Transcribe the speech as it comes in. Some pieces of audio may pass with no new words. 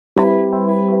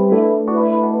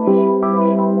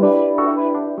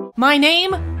My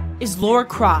name is Lara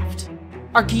Croft,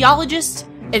 archaeologist,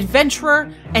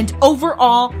 adventurer, and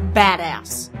overall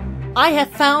badass. I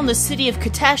have found the city of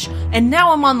Katesh, and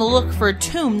now I'm on the look for a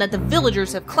tomb that the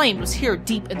villagers have claimed was here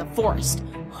deep in the forest.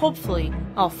 Hopefully,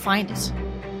 I'll find it.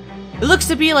 It looks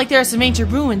to be like there are some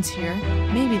ancient ruins here.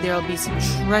 Maybe there'll be some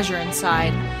treasure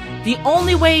inside. The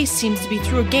only way seems to be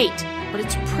through a gate, but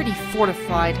it's pretty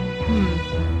fortified.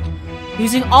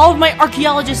 Using all of my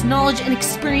archaeologist knowledge and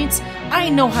experience, I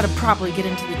know how to properly get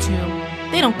into the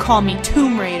tomb. They don't call me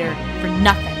Tomb Raider for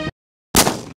nothing.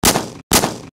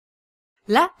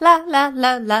 La la la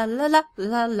la la la la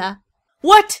la la.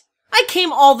 What? I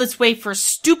came all this way for a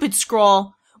stupid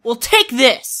scroll. Well, take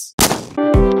this!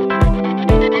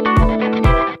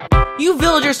 You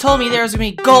villagers told me there was gonna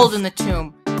be gold in the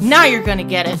tomb. Now you're gonna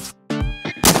get it.